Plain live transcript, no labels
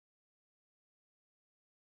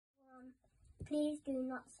Please do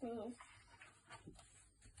not sneeze.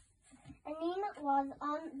 Anina was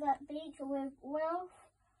on the beach with Wilf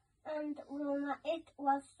and Wilma. It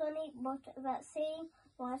was sunny, but the sea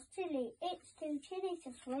was chilly. It's too chilly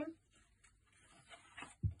to swim.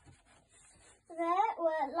 There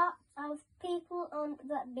were lots of people on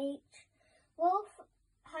the beach. Wolf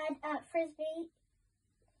had a frisbee.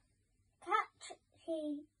 Catch,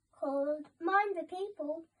 he called. Mind the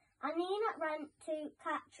people. Anina ran to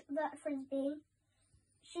catch the frisbee.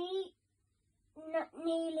 She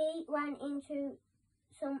nearly ran into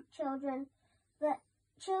some children. The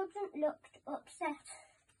children looked upset.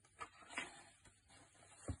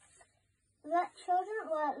 The children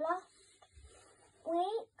were lost. We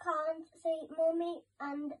can't see Mummy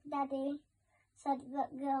and Daddy, said the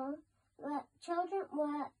girl. The children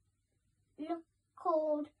were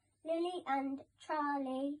called Lily and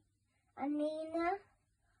Charlie. Anina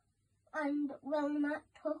and Wilma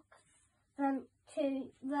took them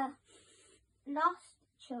to the lost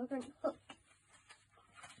children's hut.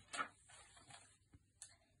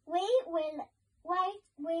 We will wait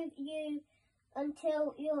with you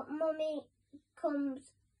until your mummy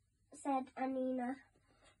comes, said Anina.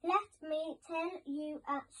 Let me tell you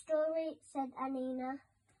a story, said Anina.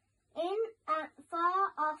 In a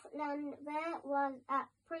far-off land there was a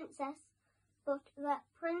princess, but the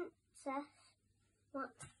princess... What?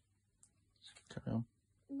 Carry on.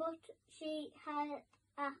 But she had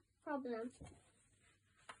a problem.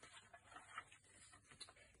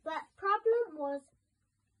 The problem was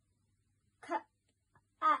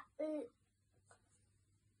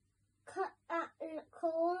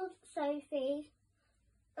called Sophie.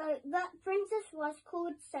 The princess was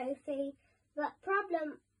called Sophie. The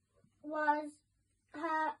problem was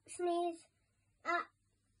her sneeze.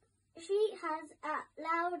 She has a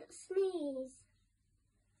loud sneeze.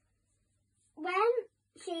 When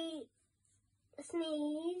she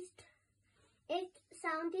sneezed, it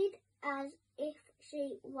sounded as if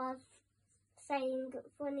she was saying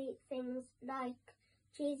funny things like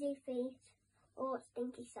cheesy feet or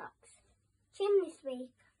stinky socks. Chimney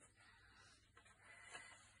sweep.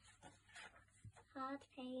 Hard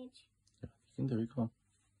page. Yeah, you can do it, come on.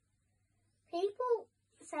 People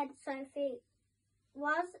said Sophie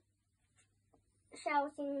was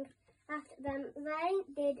shouting at them. They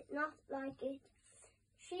did not like it.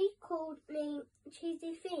 She called me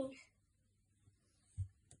cheesy feet.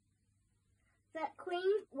 The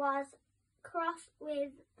queen was cross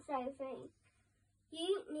with Sophie.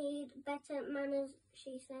 You need better manners,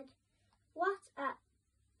 she said. What a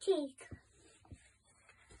cheek.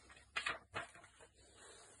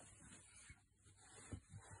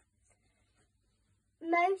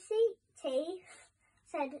 Mousy teeth,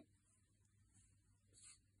 said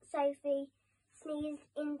Sophie, sneezed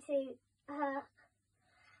into her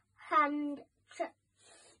handkerchief.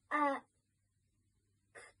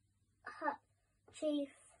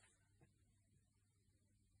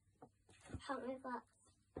 Can't move that.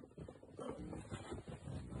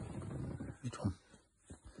 Which one?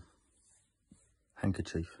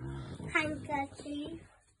 Handkerchief. Handkerchief.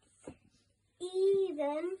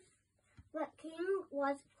 Even the king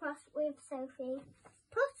was cross with Sophie.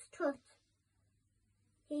 Tut tut,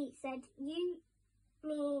 he said.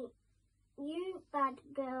 You bad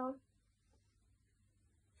girl.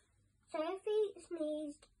 Sophie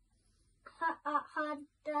sneezed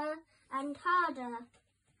harder and harder.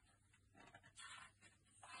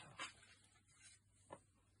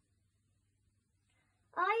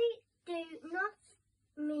 I do not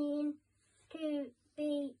mean to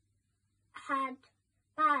be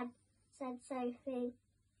bad, said Sophie.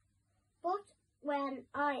 But when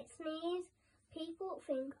I sneeze, people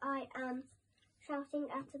think I am shouting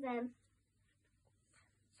at them.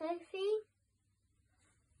 Sophie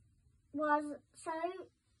was so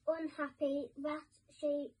unhappy that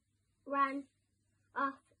she ran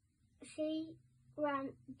off. She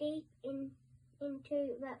ran deep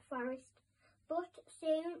into the forest, but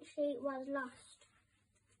soon she was lost.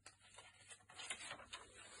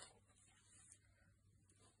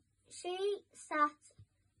 She sat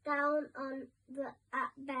down on the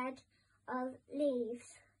bed of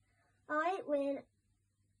leaves. I will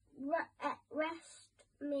rest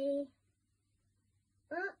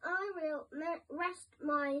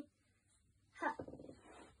my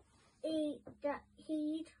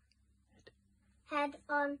head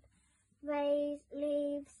on these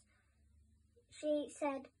leaves, she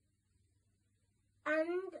said,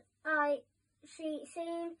 and she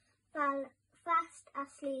soon fell fast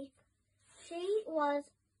asleep. She was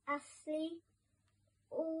asleep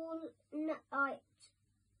all night.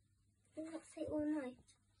 Did that say all night?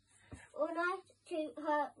 all night. To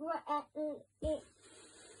her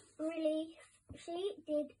relief, she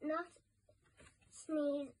did not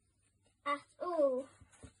sneeze at all.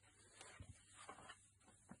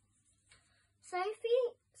 Sophie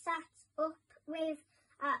sat up with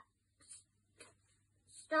a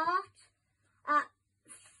start at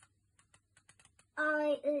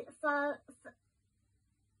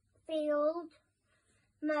field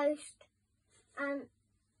most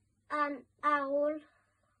an owl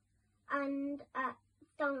and a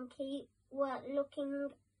donkey were looking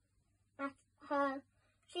at her.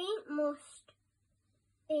 She must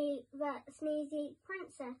be the sneezy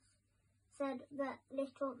princess, said the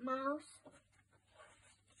little mouse.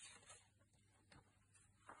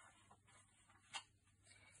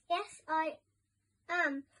 Yes, I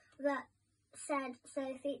am, said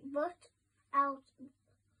Sophie, but out